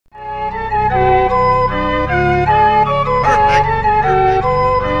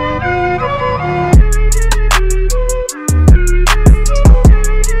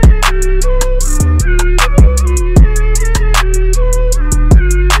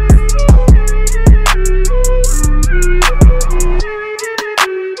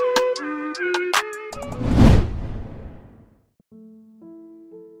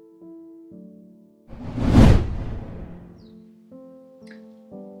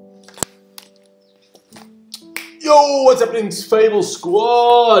Yo, what's happening, Fable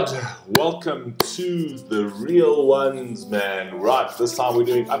Squad? Welcome to the real ones, man. Right, this time we're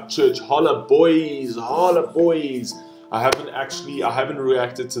doing UpChurch Holler Boys. Holler Boys. I haven't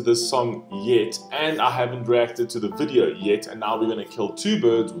reacted to this song yet, and I haven't reacted to the video yet, and now we're gonna kill two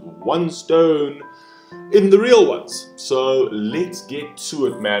birds with one stone in the real ones. So let's get to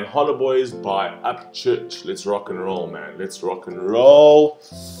it, man. Holler Boys by UpChurch. Let's rock and roll, man. Let's rock and roll.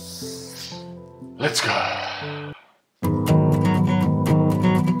 Let's go.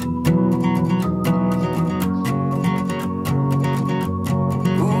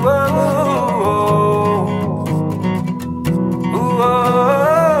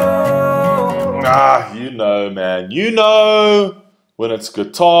 You know, man. You know when it's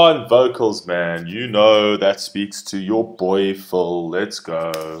guitar and vocals, man. You know that speaks to your boy Phil. Let's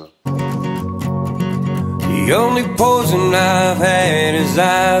go. The only poison I've had is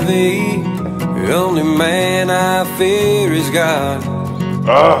ivy. The only man I fear is God.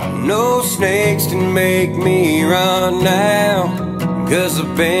 No snakes can make me run now, 'cause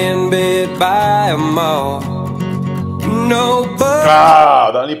I've been bit by a moth. No,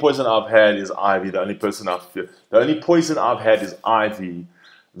 but the only poison I've had is ivy. The only poison I've had is ivy.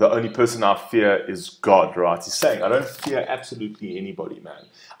 The only person I fear is God, right? He's saying, I don't fear absolutely anybody, man.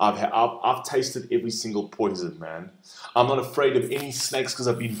 I've tasted every single poison, man. I'm not afraid of any snakes because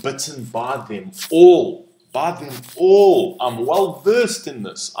I've been bitten by them all. I'm well versed in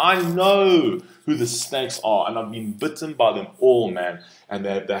this. I know who the snakes are, and I've been bitten by them all, man. And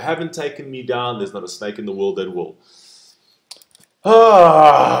they haven't taken me down. There's not a snake in the world that will.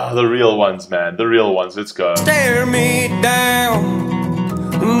 The real ones, man. The real ones. Let's go. Stare me down.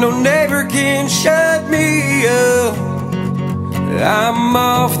 No neighbor can shut me up. I'm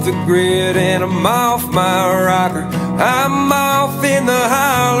off the grid and I'm off my rocker. I'm off in the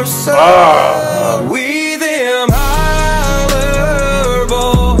holler sun. We them holler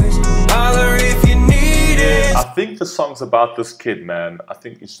boys. Holler if you need it. I think the song's about this kid, man. I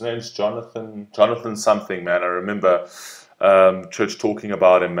think his name's Jonathan something, man. I remember church talking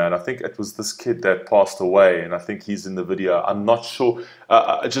about him, man. I think it was this kid that passed away, and I think he's in the video. I'm not sure.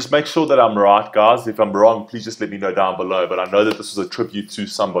 Just make sure that I'm right, guys. If I'm wrong, please just let me know down below. But I know that this was a tribute to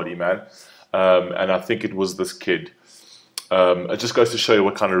somebody, man. And I think it was this kid. It just goes to show you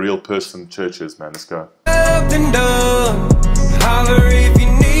what kind of real person church is, man. Let's go. Up and done. Holler if you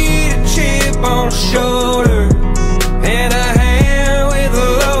need a chip on the shoulder and a hand with a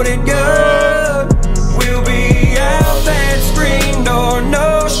loaded gun. We'll be out that screen door,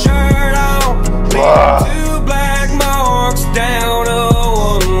 no shirt on, leaving two black marks down a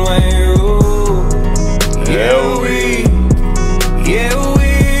one-way road. Yeah,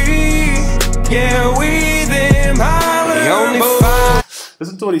 we them holler. The only fight.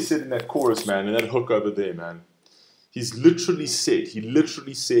 Listen to what he said in that chorus, man, and that hook over there, man. He literally said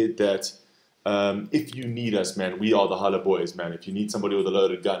that if you need us, man, we are the Holler Boys, man. If you need somebody with a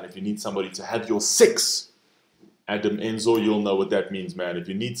loaded gun, if you need somebody to have your six, Adam Enzo, you'll know what that means, man. If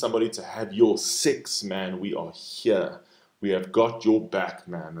you need somebody to have your six, man, we are here. We have got your back,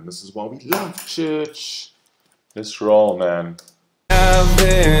 man. And this is why we love church. Let's roll, man. I've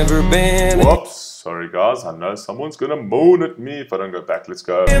ever been. Whoops. Sorry, guys. I know someone's going to moan at me if I don't go back. Let's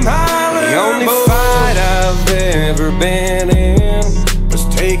go. The only fight I've ever been in was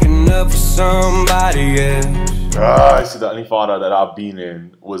taking up for somebody else. I see, the only fight that I've been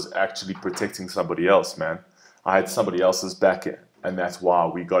in was actually protecting somebody else, man. I had somebody else's back in, and that's why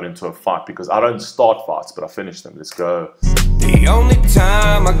we got into a fight, because I don't start fights, but I finish them. Let's go. The only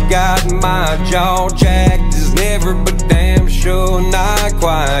time I got my jaw jacked is never, but damn sure not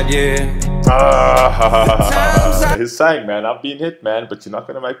quite yet. He's saying, man, I've been hit, man, but you're not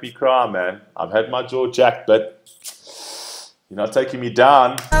going to make me cry, man. I've had my jaw jacked, but you're not taking me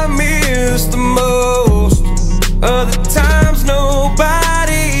down. I miss the most other times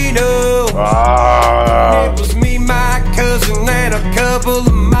nobody knows. It was me, my cousin, and a couple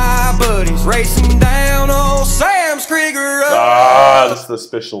of my buddies racing down old Sam's Creek Road. That's the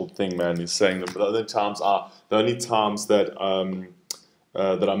special thing, man. He's saying that the only times that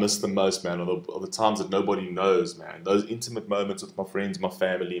that I miss the most, man, are the times that nobody knows, man. Those intimate moments with my friends, my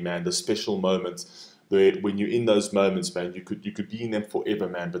family, man. The special moments. When you're in those moments, man, you could be in them forever,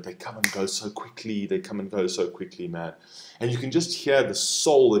 man, but they come and go so quickly. They come and go so quickly, man. And you can just hear the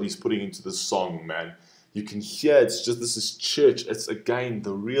soul that he's putting into the song, man. You can hear this is church. It's, again,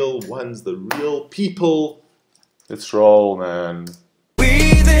 the real ones, the real people. Let's roll, man.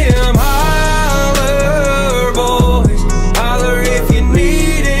 We them holler boys. Holler if you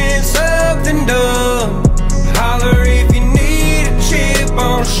needed something done. Holler if you need a chip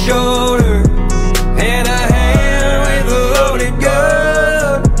on the shoulder and a hand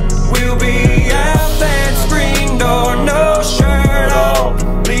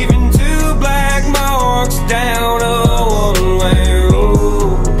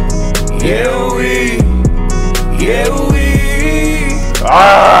Yeah, we.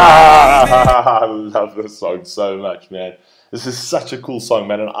 I love this song so much, man. This is such a cool song,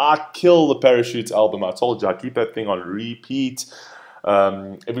 man. And I kill the Parachutes album. I told you, I keep that thing on repeat.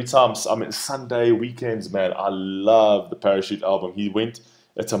 Every time, I mean, Sunday, weekends, man, I love the Parachute album.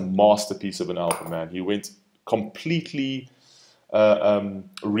 It's a masterpiece of an album, man. He went completely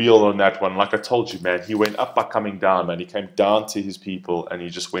real on that one. Like I told you, man, he went up by coming down, man. He came down to his people and he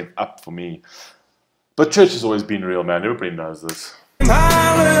just went up for me. But church has always been real, man. Everybody knows this.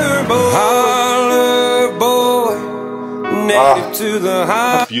 Holler boy, native to the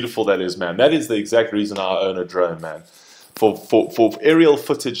high. How beautiful that is, man. That is the exact reason I own a drone, man. For aerial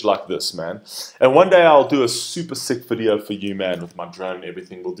footage like this, man. And one day I'll do a super sick video for you, man, with my drone and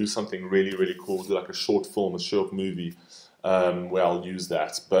everything. We'll do something really, really cool. We'll do like a short film, a short movie, where I'll use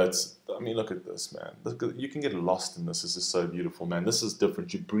that. But I mean, look at this, man. You can get lost in this. This is so beautiful, man. This is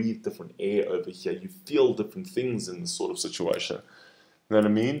different. You breathe different air over here. You feel different things in this sort of situation. You know what I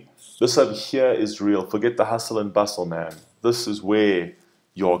mean? This over here is real. Forget the hustle and bustle, man. This is where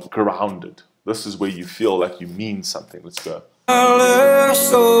you're grounded. This is where you feel like you mean something. Let's go. Holler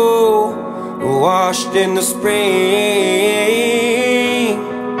soul washed in the spring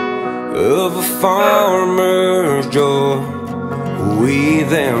of a farmer's joy. We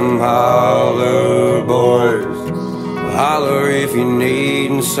them holler boys. Holler if you're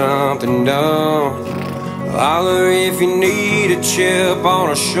needing something done. Holler if you need a chip on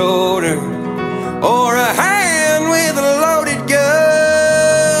a shoulder or a hand with a loaded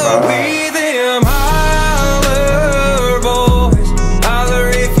gun. We them holler boys. Holler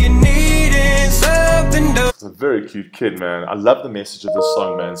if you needing something done. It's a very cute kid, man. I love the message of this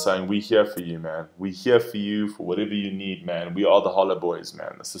song, man, saying we here for you, man. We here for you for whatever you need, man. We are the Holler Boys,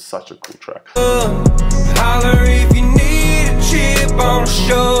 man. This is such a cool track. Holler if you need a chip on a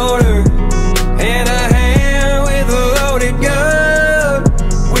shoulder and a hand with a loaded gun.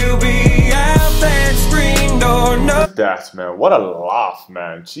 We'll be out that screen door. No. That, man, what a laugh,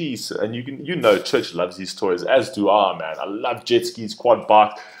 man. Jeez. And you know church loves these toys, as do I, man. I love jet skis, quad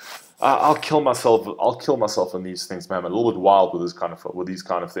bike. I'll kill myself on these things, man. I'm a little bit wild with these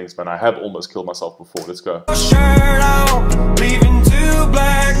kind of things, man. I have almost killed myself before. Let's go. Shirt on, leaving 2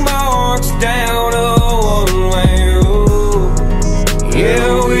 black marks down a one-way road.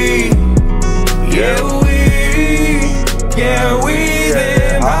 Yeah, we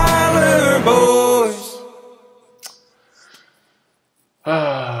them holler boys.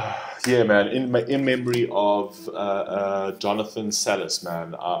 Yeah, man. In memory of Jonathan Salas,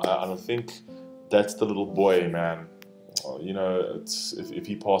 man. I think that's the little boy, man. You know, if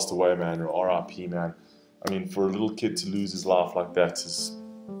he passed away, man, or R.I.P., man. I mean, for a little kid to lose his life like that is,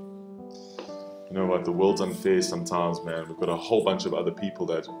 you know what, the world's unfair sometimes, man. We've got a whole bunch of other people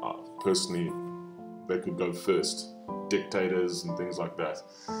that, personally, they could go first. Dictators and things like that.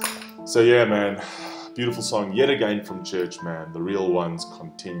 So yeah, man. Beautiful song yet again from church, man. The real ones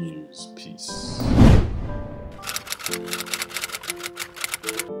continues. Peace.